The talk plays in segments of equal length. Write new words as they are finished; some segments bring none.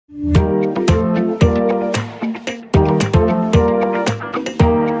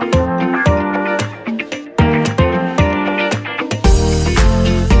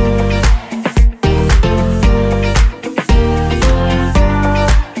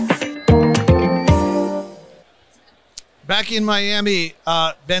Back in Miami,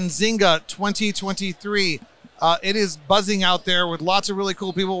 Benzinga 2023. It is buzzing out there with lots of really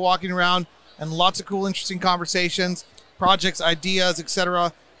cool people walking around and lots of cool, interesting conversations, projects, ideas,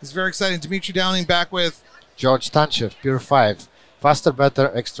 etc. It's very exciting. Dimitri Downing back with George Tanchev, Pure 5. Faster, better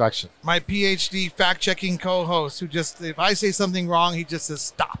extraction. My PhD fact-checking co-host who just, if I say something wrong, he just says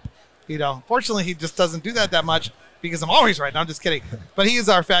stop. You know, fortunately, he just doesn't do that much because I'm always right. No, I'm just kidding. But he is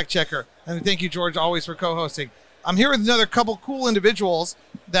our fact-checker. And thank you, George, always for co-hosting. I'm here with another couple cool individuals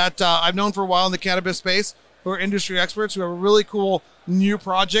that I've known for a while in the cannabis space who are industry experts who have a really cool new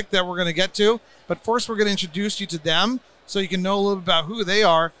project that we're going to get to. But first, we're going to introduce you to them so you can know a little bit about who they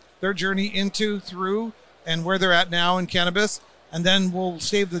are, their journey into, through, and where they're at now in cannabis. And then we'll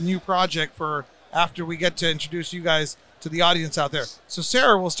save the new project for after we get to introduce you guys to the audience out there. So,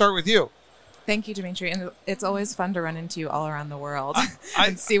 Sarah, we'll start with you. Thank you, Dimitri. And it's always fun to run into you all around the world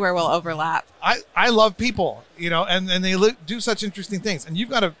and see where we'll overlap. I love people, you know, and they do such interesting things. And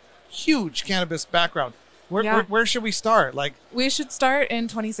you've got a huge cannabis background. Where should we start? Like, we should start in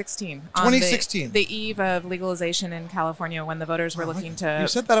 2016. 2016. The eve of legalization in California when the voters were looking to... You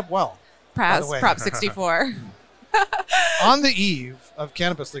set that up well. Prop 64. On the eve of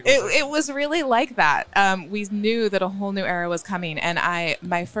cannabis legalization. It was really like that. We knew that a whole new era was coming. And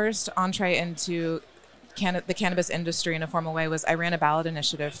my first entree into the cannabis industry in a formal way was I ran a ballot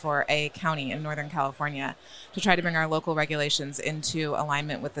initiative for a county in Northern California to try to bring our local regulations into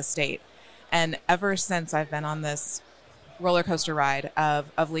alignment with the state. And ever since, I've been on this roller coaster ride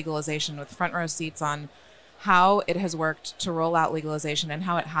of legalization with front row seats on how it has worked to roll out legalization and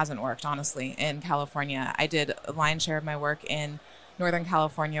how it hasn't worked, honestly, in California. I did a lion's share of my work in Northern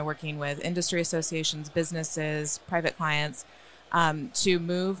California, working with industry associations, businesses, private clients, to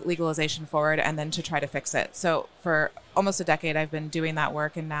move legalization forward and then to try to fix it. So for almost a decade, I've been doing that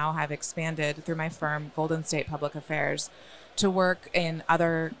work and now have expanded through my firm, Golden State Public Affairs, to work in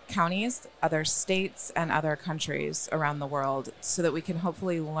other counties, other states, and other countries around the world so that we can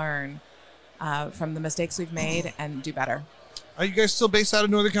hopefully learn from the mistakes we've made and do better. Are you guys still based out of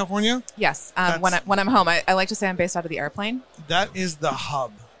Northern California? Yes. When I'm home, I like to say I'm based out of the airplane. That is the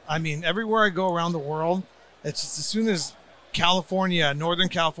hub. I mean, everywhere I go around the world, it's just as soon as California, Northern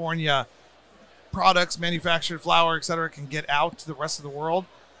California, products, manufactured flower, et cetera, can get out to the rest of the world,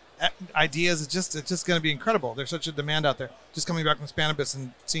 ideas, it's just going to be incredible. There's such a demand out there. Just coming back from Spanibus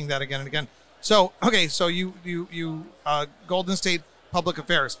and seeing that again and again. So, okay, so you Golden State Public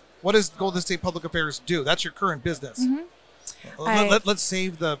Affairs. What does Golden State Public Affairs do? That's your current business. Mm-hmm. Let's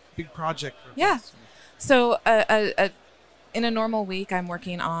save the big project. So in a normal week, I'm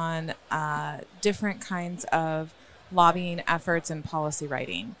working on different kinds of lobbying efforts and policy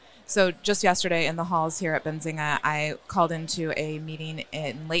writing. So just yesterday in the halls here at Benzinga, I called into a meeting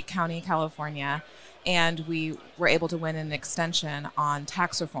in Lake County, California, and we were able to win an extension on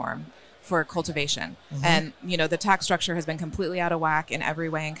tax reform for cultivation. Mm-hmm. And, you know, the tax structure has been completely out of whack in every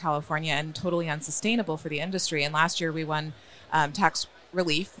way in California and totally unsustainable for the industry. And last year we won tax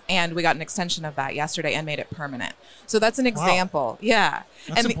relief and we got an extension of that yesterday and made it permanent. So that's an example. Wow. Yeah.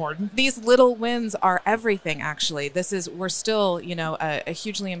 That's important. These little wins are everything, actually. We're still, you know, a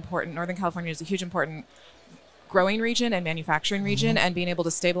hugely important, Northern California is a huge important growing region and manufacturing region, and being able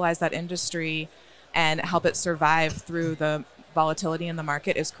to stabilize that industry and help it survive through the volatility in the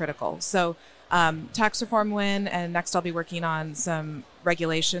market is critical. So tax reform win, and next I'll be working on some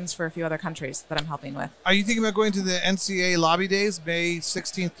regulations for a few other countries that I'm helping with. Are you thinking about going to the NCA lobby days, May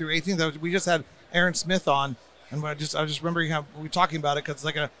 16th through 18th? We just had Aaron Smith on, and I was just remembering how we were talking about it because it's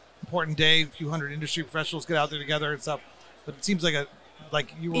like an important day. A few hundred industry professionals get out there together and stuff. But it seems like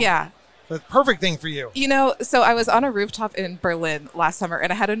you were the perfect thing for you. You know, so I was on a rooftop in Berlin last summer,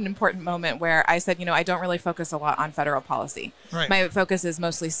 and I had an important moment where I said, you know, I don't really focus a lot on federal policy. Right. My focus is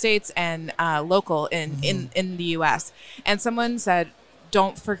mostly states and local in the U.S. And someone said,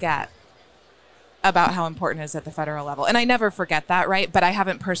 don't forget about how important it is at the federal level. And I never forget that, right? But I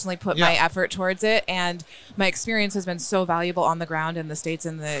haven't personally put my effort towards it. And my experience has been so valuable on the ground in the states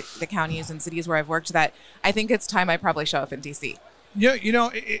and the counties and cities where I've worked that I think it's time I probably show up in D.C. Yeah, you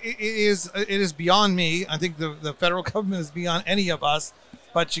know, it is beyond me. I think the federal government is beyond any of us,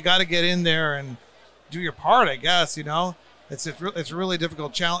 but you got to get in there and do your part, I guess, you know. It's a really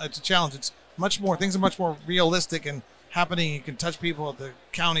difficult challenge. It's a challenge. It's much more, things are much more realistic and happening. You can touch people at the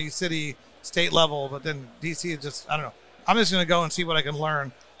county, city, state level, but then DC is just, I don't know. I'm just going to go and see what I can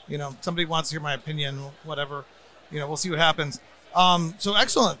learn. You know, somebody wants to hear my opinion, whatever, you know, we'll see what happens. So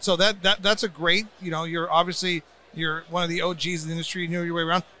excellent. So that's a great, you know, you're one of the OGs in the industry. You know your way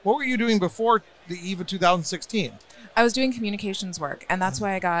around. What were you doing before the eve of 2016? I was doing communications work, and that's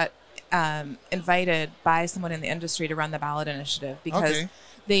why I got invited by someone in the industry to run the ballot initiative because Okay.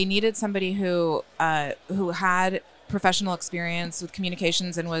 they needed somebody who had professional experience with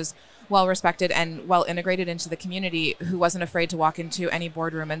communications and was well respected and well integrated into the community, who wasn't afraid to walk into any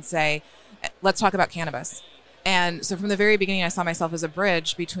boardroom and say, let's talk about cannabis. And so from the very beginning, I saw myself as a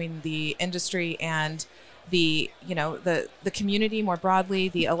bridge between the industry and the community more broadly,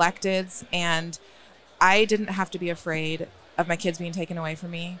 the electeds. And I didn't have to be afraid of my kids being taken away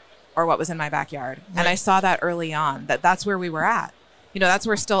from me or what was in my backyard. Right. And I saw that early on, that's where we were at. That's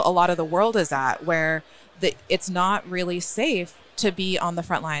where still a lot of the world is at, where it's not really safe to be on the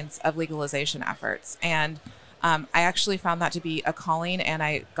front lines of legalization efforts. And I actually found that to be a calling, and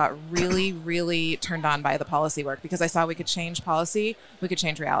I got really, really turned on by the policy work because I saw we could change policy, we could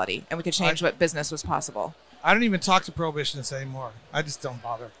change reality, and we could change what business was possible. I don't even talk to prohibitionists anymore. I just don't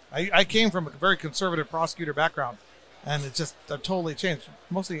bother. I came from a very conservative prosecutor background, and it just totally changed.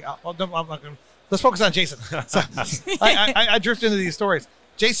 Mostly, let's focus on Jason. So, I drift into these stories.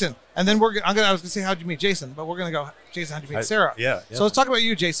 Jason, and then I was gonna say, how'd you meet Jason? But we're gonna go, Jason, how'd you meet Sarah? Yeah. So let's talk about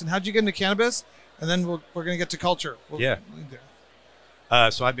you, Jason. How'd you get into cannabis? And then we're gonna get to culture.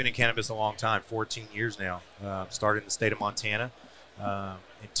 So I've been in cannabis a long time, 14 years now. Started in the state of Montana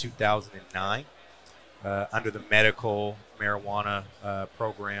in 2009 under the medical marijuana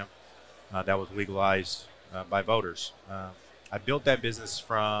program that was legalized by voters. I built that business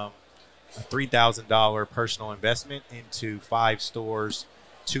from a $3,000 personal investment into 5 stores,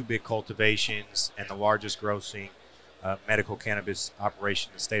 2 big cultivations, and the largest grossing medical cannabis operation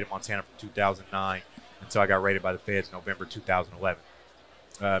in the state of Montana from 2009 until I got raided by the feds in November 2011.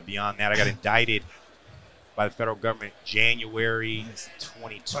 Beyond that, I got indicted by the federal government January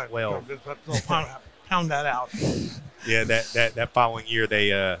 2012. Pound that out. Yeah, that following year,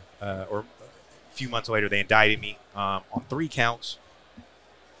 they or a few months later, they indicted me on 3 counts.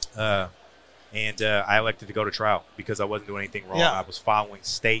 And I elected to go to trial because I wasn't doing anything wrong. Yeah. I was following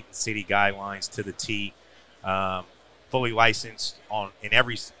state and city guidelines to the T, fully licensed in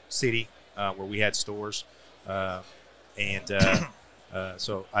every city where we had stores. So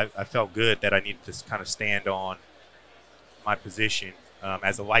I felt good that I needed to kind of stand on my position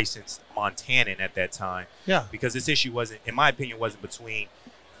as a licensed Montanan at that time. Yeah. Because this issue wasn't, in my opinion, wasn't between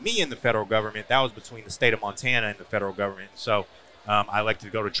me and the federal government. That was between the state of Montana and the federal government. So I elected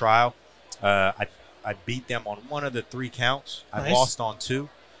to go to trial. I beat them on 1 of the 3 counts. Nice. I lost on 2.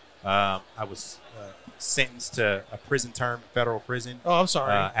 I was sentenced to a prison term in federal prison. Oh, I'm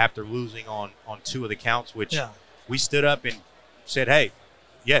sorry. After losing on 2 of the counts, which we stood up and said, hey,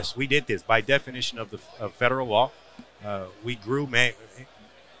 yes, we did this. By definition of federal law, we grew and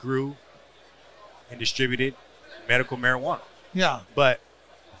distributed medical marijuana. Yeah. But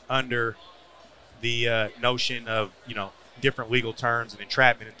under the notion of, different legal terms and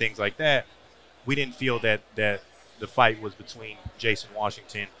entrapment and things like that, we didn't feel that the fight was between Jason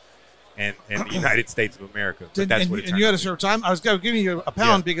Washington and the United States of America. But that's what it turned and you had out to serve time. I was giving you a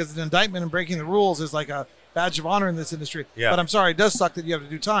pound because an indictment and breaking the rules is like a badge of honor in this industry. Yeah. But I'm sorry, it does suck that you have to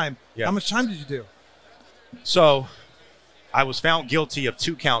do time. Yeah. How much time did you do? So I was found guilty of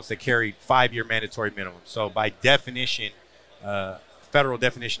 2 counts that carried 5-year mandatory minimum. So by definition, federal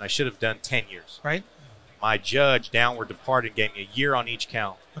definition, I should have done 10 years. Right. My judge downward departed and gave me a year on each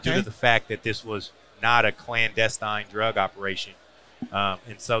count due to the fact that this was not a clandestine drug operation.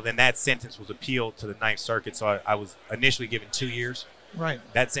 And so then that sentence was appealed to the 9th Circuit. So I was initially given 2 years. Right.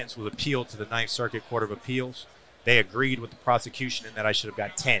 That sentence was appealed to the 9th Circuit Court of Appeals. They agreed with the prosecution in that I should have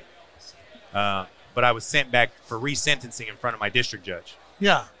got 10. But I was sent back for resentencing in front of my district judge.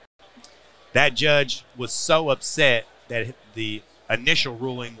 Yeah. That judge was so upset that the initial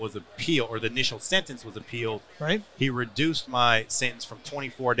ruling was appealed, or the initial sentence was appealed. Right. He reduced my sentence from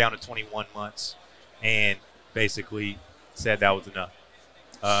 24 down to 21 months and basically said that was enough.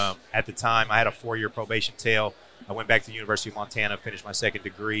 At the time, I had a 4-year probation tail. I went back to the University of Montana, finished my 2nd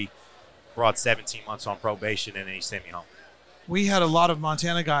degree, brought 17 months on probation, and then he sent me home. We had a lot of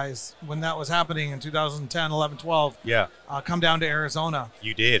Montana guys when that was happening in 2010, 11, 12. Yeah. Come down to Arizona.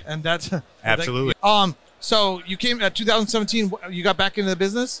 You did. And that's absolutely. So you came at 2017. You got back into the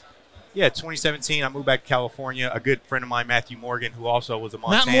business. Yeah, 2017. I moved back to California. A good friend of mine, Matthew Morgan, who also was a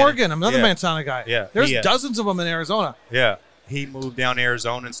Montana. Matt Morgan, another Montana guy. Yeah. There's dozens of them in Arizona. Yeah. He moved down to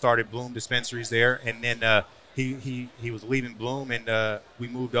Arizona and started Bloom dispensaries there, and then he was leaving Bloom, and we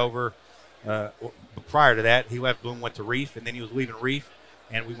moved over. Prior to that, he left Bloom, went to Reef, and then he was leaving Reef,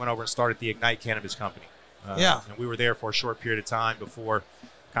 and we went over and started the Ignite Cannabis Company. And we were there for a short period of time before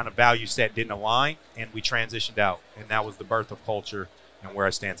kind of value set didn't align, and we transitioned out, and that was the birth of Kulture and where I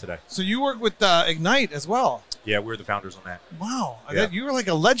stand today. So you work with Ignite as well. Yeah, we're the founders on that. Wow. Yeah. You were like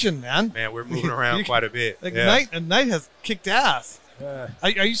a legend, man. Man, we're moving around quite a bit. Ignite has kicked ass. Are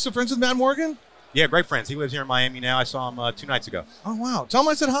you still friends with Matt Morgan? Yeah, great friends. He lives here in Miami now. I saw him 2 nights ago. Oh, wow. Tell him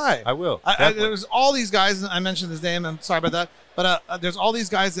I said hi. I will. There was all these guys, and I mentioned his name. I'm sorry about that. But there's all these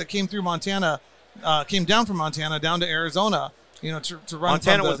guys that came through Montana, came down from Montana down to Arizona, to run.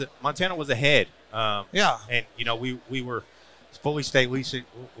 Montana was ahead. Yeah. And, we were fully state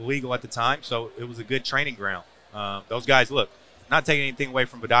legal at the time, so it was a good training ground. Those guys, look, not taking anything away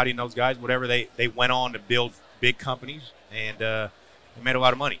from Badati and those guys, whatever, they went on to build big companies, and they made a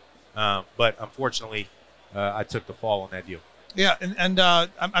lot of money. But unfortunately, I took the fall on that deal. Yeah, and I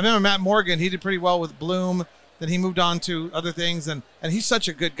remember Matt Morgan. He did pretty well with Bloom. Then he moved on to other things, and he's such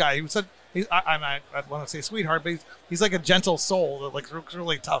a good guy. He was I want to say sweetheart, but he's like a gentle soul that like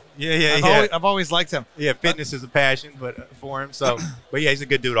really tough. Yeah. I've always liked him. Yeah, fitness is a passion, for him. So, but yeah, he's a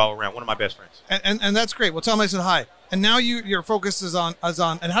good dude all around. One of my best friends. And that's great. Well, tell him I said hi. And now your focus is on.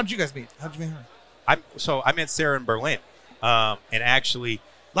 And how did you guys meet? How did you meet her? I met Sarah in Berlin, and actually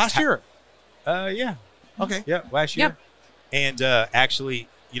last year. Yeah. Okay. Yeah, last year. Yep. And actually,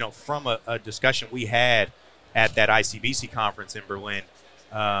 from a discussion we had at that ICBC conference in Berlin,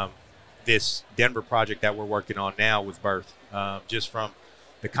 this Denver project that we're working on now was birthed just from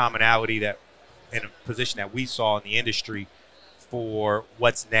the commonality that in a position that we saw in the industry for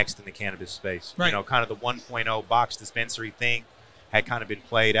what's next in the cannabis space. Right. Kind of the 1.0 box dispensary thing had kind of been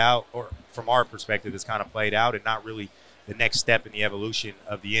played out, or from our perspective, it's kind of played out, and not really the next step in the evolution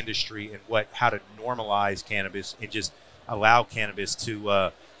of the industry and how to normalize cannabis and just allow cannabis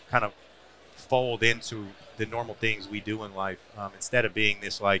to kind of fold into the normal things we do in life, instead of being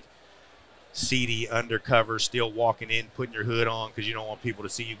this like seedy undercover, still walking in, putting your hood on because you don't want people to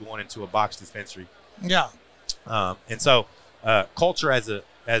see you going into a box dispensary. Yeah. And so Kulture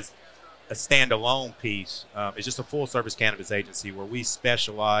as a standalone piece is just a full service cannabis agency where we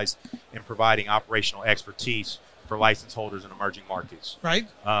specialize in providing operational expertise for license holders in emerging markets. Right.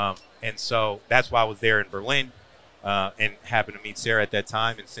 And so that's why I was there in Berlin and happened to meet Sarah at that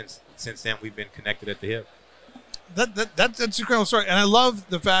time. And since then, we've been connected at the hip. That's an incredible story. And I love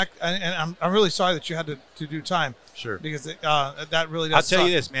the fact, and I'm really sorry that you had to do time. Sure. Because that really does I'll tell suck.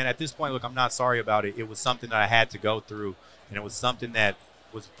 you this, man. At this point, look, I'm not sorry about it. It was something that I had to go through, and it was something that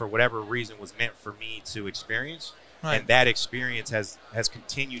was, for whatever reason, was meant for me to experience. Right. And that experience has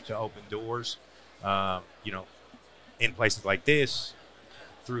continued to open doors, in places like this,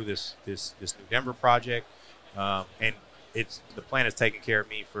 through this New Denver project, and the plan has taken care of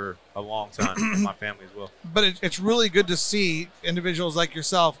me for a long time, and my family as well. But it's really good to see individuals like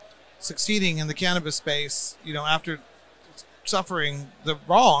yourself succeeding in the cannabis space, after suffering the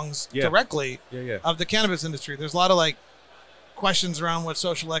wrongs directly of the cannabis industry. There's a lot of questions around what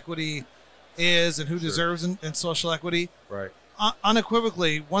social equity is and who deserves in social equity. Right.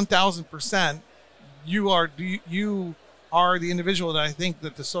 Unequivocally, 1,000%, you are the individual that I think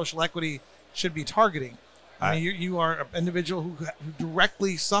that the social equity should be targeting. I mean, you are an individual who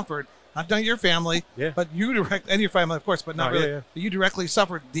directly suffered, not your family, but you and your family, of course, but not really. Yeah. But you directly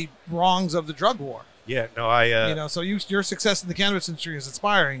suffered the wrongs of the drug war. Yeah, no, so your success in the cannabis industry is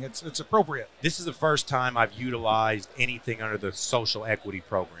inspiring. It's appropriate. This is the first time I've utilized anything under the social equity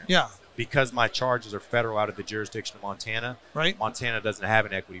program. Yeah. Because my charges are federal out of the jurisdiction of Montana. Right. Montana doesn't have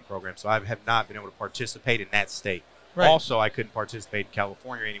an equity program, so I have not been able to participate in that state. Right. Also, I couldn't participate in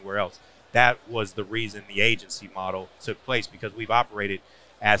California or anywhere else. That was the reason the agency model took place, because we've operated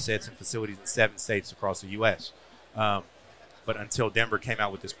assets and facilities in 7 states across the U.S. But until Denver came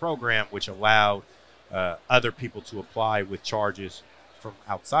out with this program, which allowed other people to apply with charges from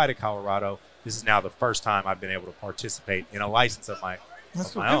outside of Colorado, this is now the first time I've been able to participate in a license of my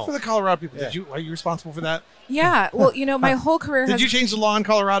That's my good own. for the Colorado people. Yeah. Are you responsible for that? Yeah. Well, my whole career Did you change the law in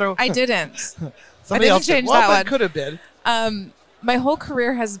Colorado? I didn't. Somebody else change did. Well, that but one. could have been. My whole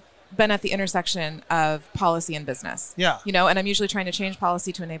career has been at the intersection of policy and business. Yeah. And I'm usually trying to change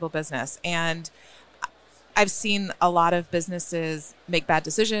policy to enable business. And I've seen a lot of businesses make bad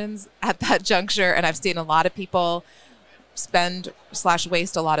decisions at that juncture. And I've seen a lot of people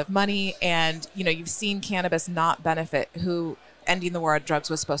spend/waste a lot of money. And, you've seen cannabis not benefit who ending the war on drugs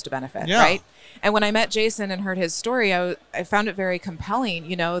was supposed to benefit. Yeah. Right. And when I met Jason and heard his story, I found it very compelling,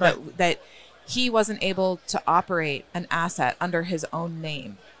 Right. that he wasn't able to operate an asset under his own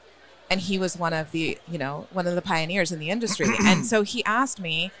name. And he was one of the pioneers in the industry. And so he asked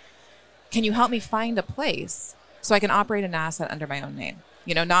me, can you help me find a place so I can operate an asset under my own name?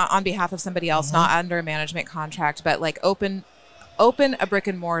 Not on behalf of somebody else, not under a management contract, but open a brick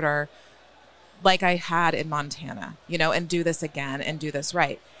and mortar like I had in Montana, and do this again and do this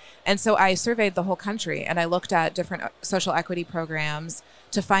right. And so I surveyed the whole country and I looked at different social equity programs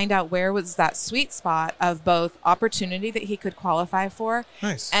to find out where was that sweet spot of both opportunity that he could qualify for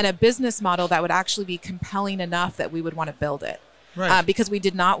and a business model that would actually be compelling enough that we would want to build it. Right. Because we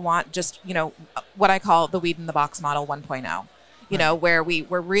did not want just, what I call the weed in the box model 1.0, where we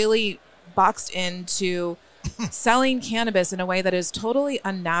were really boxed into selling cannabis in a way that is totally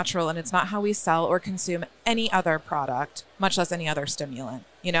unnatural, and it's not how we sell or consume any other product, much less any other stimulant.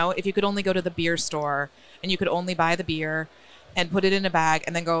 If you could only go to the beer store and you could only buy the beer and put it in a bag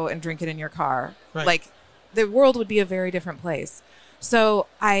and then go and drink it in your car, like the world would be a very different place. So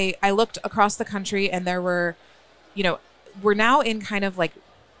I looked across the country, and there were, we're now in kind of like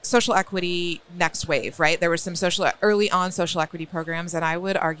social equity next wave, right? There were some early on social equity programs, and I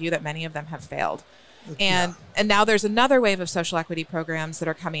would argue that many of them have failed. And now there's another wave of social equity programs that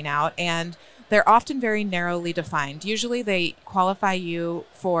are coming out, and they're often very narrowly defined. Usually they qualify you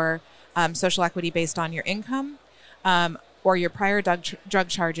for social equity based on your income or your prior drug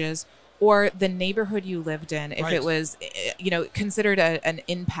charges or the neighborhood you lived in, if it was, considered an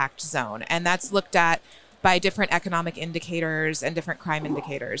impact zone. And that's looked at by different economic indicators and different crime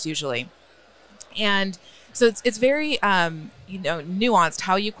indicators usually. And so it's very, nuanced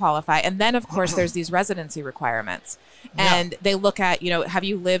how you qualify. And then, of course, there's these residency requirements. And they look at, have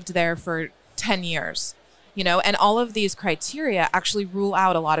you lived there for 10 years? And all of these criteria actually rule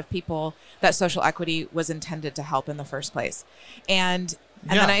out a lot of people that social equity was intended to help in the first place. And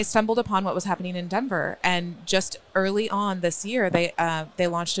then I stumbled upon what was happening in Denver. And just early on this year, they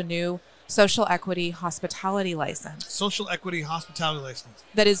launched a new social equity hospitality license. Social equity hospitality license.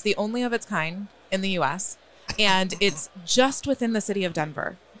 That is the only of its kind in the U.S. And it's just within the city of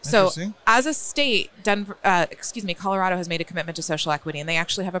Denver. So as a state, Colorado has made a commitment to social equity, and they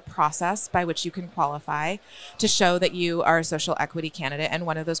actually have a process by which you can qualify to show that you are a social equity candidate. And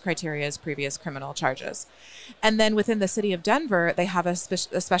one of those criteria is previous criminal charges. And then within the city of Denver, they have a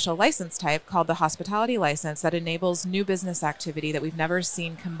special license type called the hospitality license that enables new business activity that we've never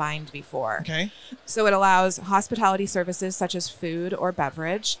seen combined before. Okay. So it allows hospitality services such as food or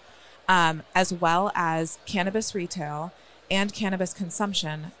beverage, as well as cannabis retail and cannabis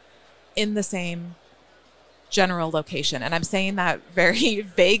consumption in the same general location. And I'm saying that very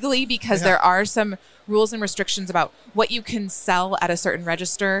vaguely because there are some rules and restrictions about what you can sell at a certain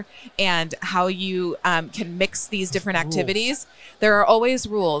register and how you can mix these different activities. There are always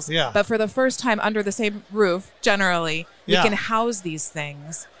rules, but for the first time under the same roof, generally, we can house these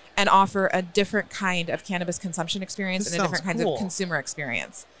things and offer a different kind of cannabis consumption experience and a different kind of consumer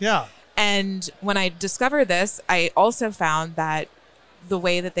experience. Yeah. And when I discovered this, I also found that the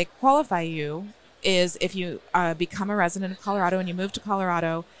way that they qualify you is if you become a resident of Colorado and you move to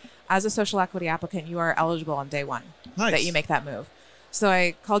Colorado as a social equity applicant, you are eligible on day one that you make that move. So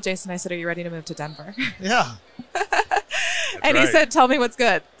I called Jason. I said, "Are you ready to move to Denver?" Yeah. And he said, "Tell me what's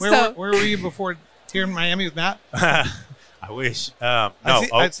good." Where were you before here in Miami with Matt? I wish. No,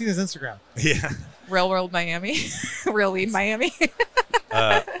 I've seen his Instagram. Yeah. Real World Miami, Real Weed Miami.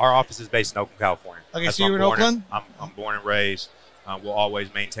 Our office is based in Oakland, California. Okay, so you're in Oakland? I'm born and raised. We'll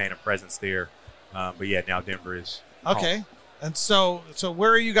always maintain a presence there. But yeah, now Denver is okay. home. And so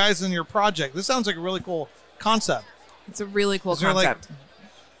where are you guys in your project? This sounds like a really cool concept. It's a really cool concept.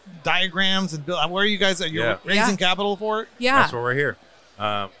 Like diagrams and where are you guys? Are you raising capital for it? Yeah, that's why we're here.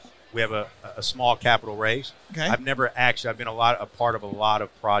 We have a small capital raise. Okay. I've been a part of a lot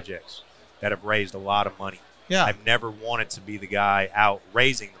of projects that have raised a lot of money. Yeah. I've never wanted to be the guy out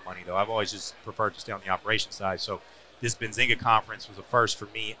raising the money, though. I've always just preferred to stay on the operations side. So this Benzinga conference was a first for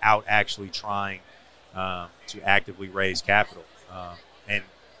me out actually trying to actively raise capital. And,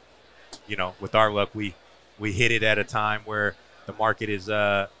 with our luck, we hit it at a time where the market is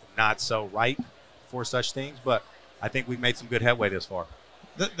not so ripe for such things. But I think we've made some good headway this far.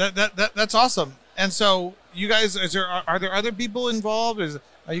 That's awesome. And so you guys, are there other people involved?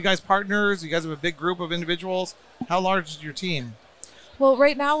 Are you guys partners? You guys have a big group of individuals. How large is your team? Well,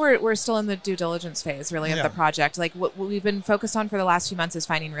 right now we're still in the due diligence phase, really, of the project. Like what we've been focused on for the last few months is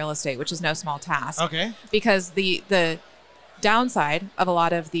finding real estate, which is no small task. Okay. Because the downside of a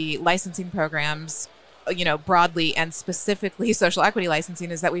lot of the licensing programs, broadly and specifically social equity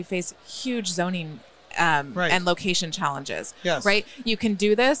licensing, is that we face huge zoning and location challenges. Yes. Right. You can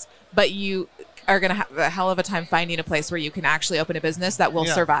do this, but you are going to have a hell of a time finding a place where you can actually open a business that will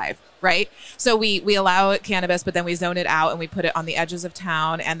survive. Right. So we allow cannabis, but then we zone it out and we put it on the edges of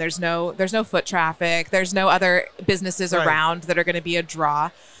town, and there's no foot traffic. There's no other businesses around that are going to be a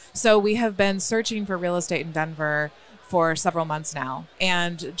draw. So we have been searching for real estate in Denver for several months now.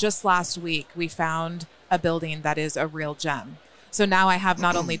 And just last week, we found a building that is a real gem. So now I have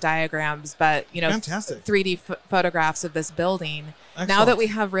not only diagrams, but, Fantastic. 3D photographs of this building. Excellent. Now that we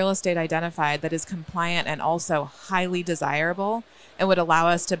have real estate identified that is compliant and also highly desirable and would allow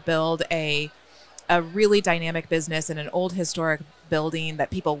us to build a really dynamic business in an old historic building that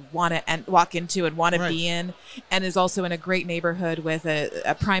people want to walk into and want to be in, and is also in a great neighborhood with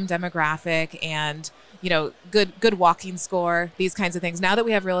a prime demographic and, good walking score, these kinds of things. Now that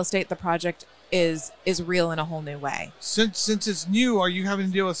we have real estate, the project is real in a whole new way. Since it's new, are you having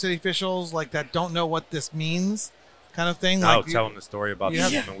to deal with city officials like that don't know what this means, kind of thing? I'll Like tell them the story about the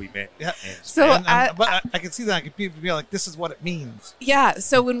woman we met. Yeah. So but I can see that. I can be like, this is what it means. Yeah.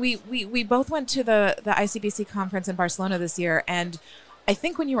 So when we both went to the ICBC conference in Barcelona this year, and I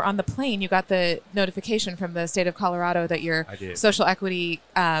think when you were on the plane, you got the notification from the state of Colorado that your social equity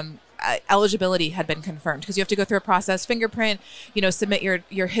eligibility had been confirmed, because you have to go through a process, fingerprint, submit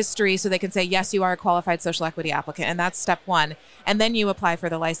your history so they can say, yes, you are a qualified social equity applicant. And that's step one. And then you apply for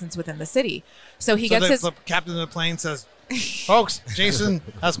the license within the city. So the captain of the plane says, folks, Jason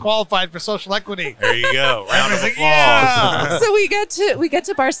has qualified for social equity. There you go. Round of applause. Yeah. So we get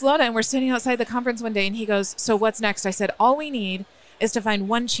to Barcelona, and we're standing outside the conference one day, and he goes, so what's next? I said, all we need is to find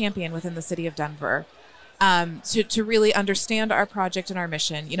one champion within the city of Denver. To really understand our project and our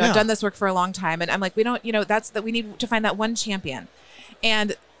mission. I've done this work for a long time, and I'm like, we need to find that one champion.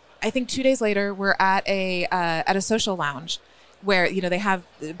 And I think 2 days later, we're at a social lounge where, they have,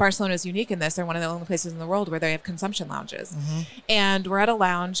 Barcelona is unique in this. They're one of the only places in the world where they have consumption lounges. Mm-hmm. And we're at a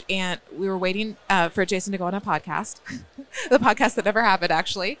lounge, and we were waiting for Jason to go on a podcast, the podcast that never happened,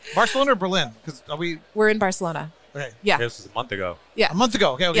 actually. Barcelona or Berlin? Because we're in Barcelona. Okay. Yeah. This was a month ago. Yeah. A month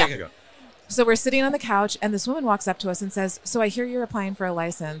ago. Okay. Yeah. Okay. So we're sitting on the couch, and this woman walks up to us and says, so I hear you're applying for a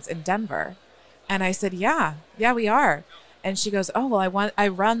license in Denver. And I said, yeah, we are. And she goes, oh, well, I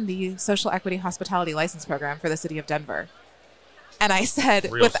run the social equity hospitality license program for the city of Denver. And I said,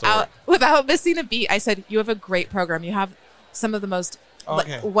 without missing a beat, I said, you have a great program. You have some of the most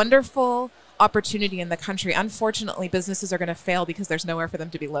wonderful opportunity in the country. Unfortunately, businesses are going to fail because there's nowhere for them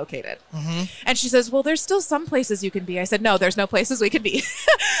to be located. Mm-hmm. And she says, well, there's still some places you can be. I said, no, there's no places we can be.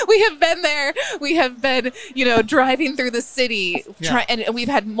 We have been there. We have been, driving through the city, and we've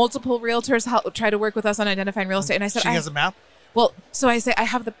had multiple realtors try to work with us on identifying real estate. And I said, she has a map? Well, so I say, I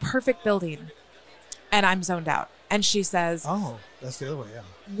have the perfect building, and I'm zoned out. And she says, oh, that's the other way,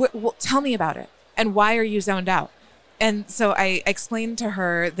 well, tell me about it. And why are you zoned out? And so I explained to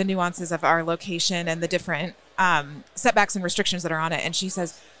her the nuances of our location and the different setbacks and restrictions that are on it. And she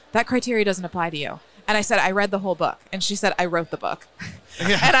says, that criteria doesn't apply to you. And I said, I read the whole book. And she said, I wrote the book.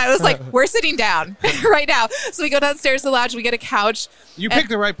 Yeah. And I was like, we're sitting down right now. So we go downstairs to the lodge. We get a couch. You picked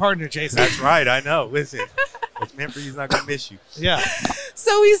the right partner, Jason. That's right. I know. Listen, what's meant for you is not going to miss you. Yeah.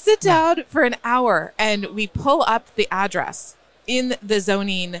 So we sit down for an hour, and we pull up the address in the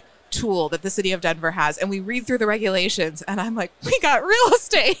zoning tool that the city of Denver has, and we read through the regulations, and I'm like, we got real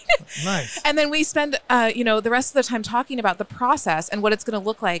estate. Nice. And then we spend the rest of the time talking about the process and what it's going to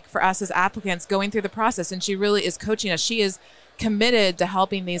look like for us as applicants going through the process. And she really is coaching us. She is committed to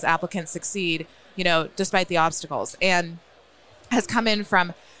helping these applicants succeed, despite the obstacles, and has come in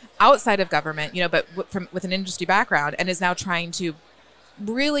from outside of government, but with an industry background, and is now trying to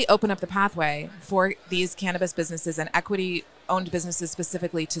really open up the pathway for these cannabis businesses and equity-owned businesses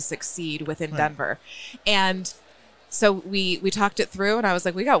specifically to succeed within Denver. And so we talked it through, and I was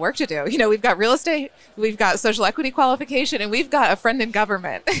like, we got work to do. We've got real estate, we've got social equity qualification, and we've got a friend in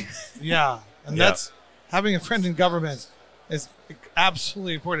government. Yeah. And that's having a friend in government is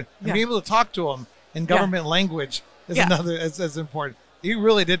absolutely important. And being able to talk to them in government language is another as important. You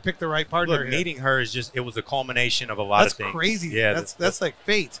really did pick the right partner. Look, meeting her it was a culmination of a lot of things. That's crazy. Yeah, that's like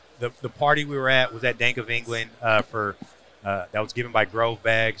fate. The party we were at was at Bank of England that was given by Grove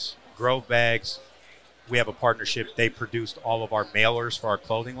Bags. Grove Bags, we have a partnership. They produced all of our mailers for our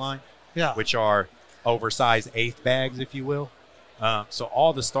clothing line, which are oversized eighth bags, if you will. So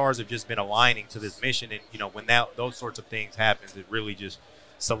all the stars have just been aligning to this mission, and when those sorts of things happen, it really just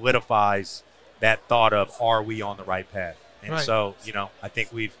solidifies that thought of, are we on the right path? And so, I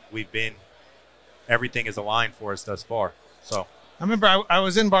think we've been, everything is aligned for us thus far. So I remember I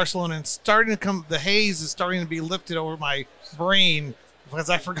was in Barcelona, and the haze is starting to be lifted over my brain because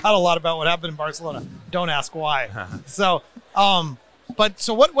I forgot a lot about what happened in Barcelona. Don't ask why. So,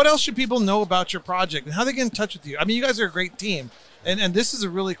 what else should people know about your project and how they get in touch with you? I mean, you guys are a great team, and this is a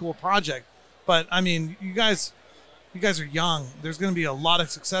really cool project, but I mean, you guys are young. There's going to be a lot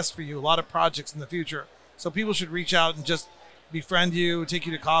of success for you, a lot of projects in the future. So people should reach out and just befriend you, take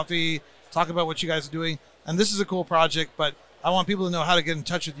you to coffee, talk about what you guys are doing. and this is a cool project, but I want people to know how to get in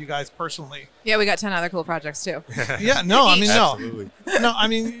touch with you guys personally. Yeah, we got 10 other cool projects too. Yeah, no, I mean, no. Absolutely. No, I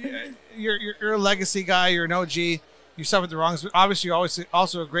mean, you're a legacy guy. You're an OG. You suffered the wrongs. Obviously, you're always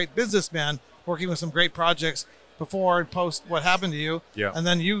also a great businessman, working with some great projects before and post what happened to you. Yeah. And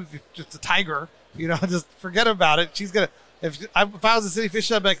then you just a tiger. You know, just forget about it. She's gonna. If I was a city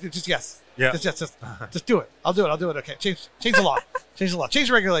official, I'd be like, just yes. Yeah. Just do it. I'll do it. Okay. Change the law. Change the law. Change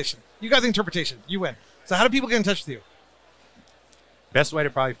the regulation. You got the interpretation. You win. So how do people get in touch with you? Best way to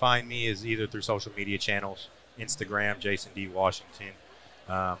probably find me is either through social media channels, Instagram, Jason D. Washington,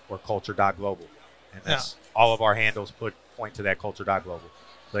 or culture.global. And that's all of our handles point to that culture.global.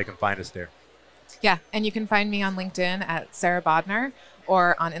 So they can find us there. Yeah, and you can find me on LinkedIn at Sarah Bodnar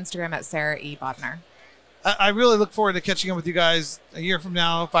or on Instagram at Sarah E. Bodnar. I really look forward to catching up with you guys a year from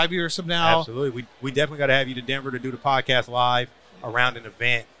now, 5 years from now. Absolutely. We definitely got to have you to Denver to do the podcast live around an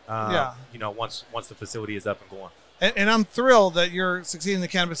event, you know, once the facility is up and going. And I'm thrilled that you're succeeding in the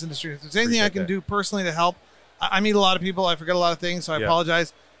cannabis industry. If there's anything I can do personally to help, I meet a lot of people. I forget a lot of things, so I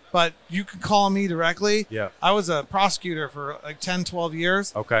apologize. But you can call me directly. Yeah. I was a prosecutor for like 10, 12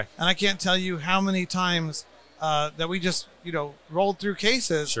 years. Okay. And I can't tell you how many times that we just, rolled through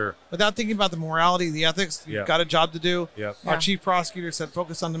cases without thinking about the morality, the ethics. You've got a job to do. Our chief prosecutor said,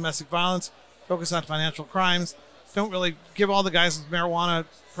 focus on domestic violence, focus on financial crimes. Don't really give all the guys with marijuana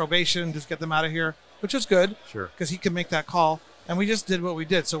probation, just get them out of here, which is good. Sure. Because he can make that call. And we just did what we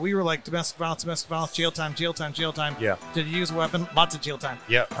did. So we were like domestic violence, jail time. Yeah. Did you use a weapon? Lots of jail time.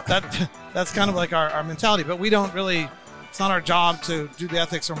 Yeah. That's kind of like our mentality. But we don't really, it's not our job to do the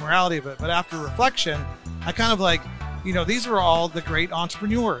ethics or morality of it. But after reflection, I kind of like, these were all the great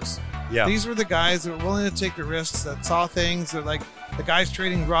entrepreneurs. Yeah. These were the guys that were willing to take the risks, that saw things. They're like the guys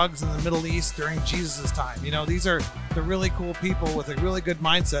trading drugs in the Middle East during Jesus' time. These are the really cool people with a really good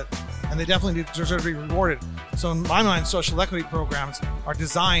mindset, and they definitely deserve to be rewarded. So in my mind, social equity programs are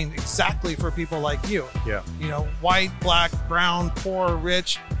designed exactly for people like you. Yeah. White, black, brown, poor,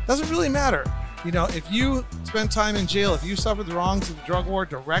 rich, doesn't really matter. If you spend time in jail, if you suffered the wrongs of the drug war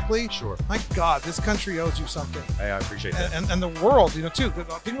directly, my God, this country owes you something. Hey, I appreciate that. And the world, too.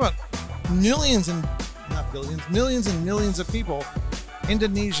 Think about millions and not billions, millions and millions of people,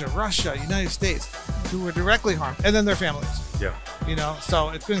 Indonesia, Russia, United States, who were directly harmed, and then their families. Yeah. So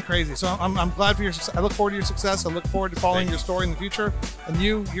it's been crazy. So I'm glad for your success. I look forward to your success. I look forward to following your story in the future. And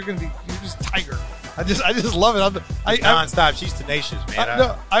you're just a tiger. I just love it. Nonstop. She's tenacious,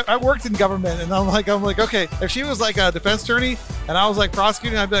 man. I worked in government, and I'm like, okay, if she was like a defense attorney and I was like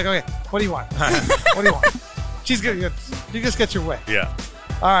prosecuting, I'd be like, okay, what do you want? What do you want? She's good. You just get your way. Yeah.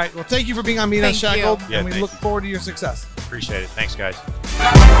 All right. Well, thank you for being on Meet Unshackled, Yeah, and we look forward to your success. Appreciate it. Thanks, guys.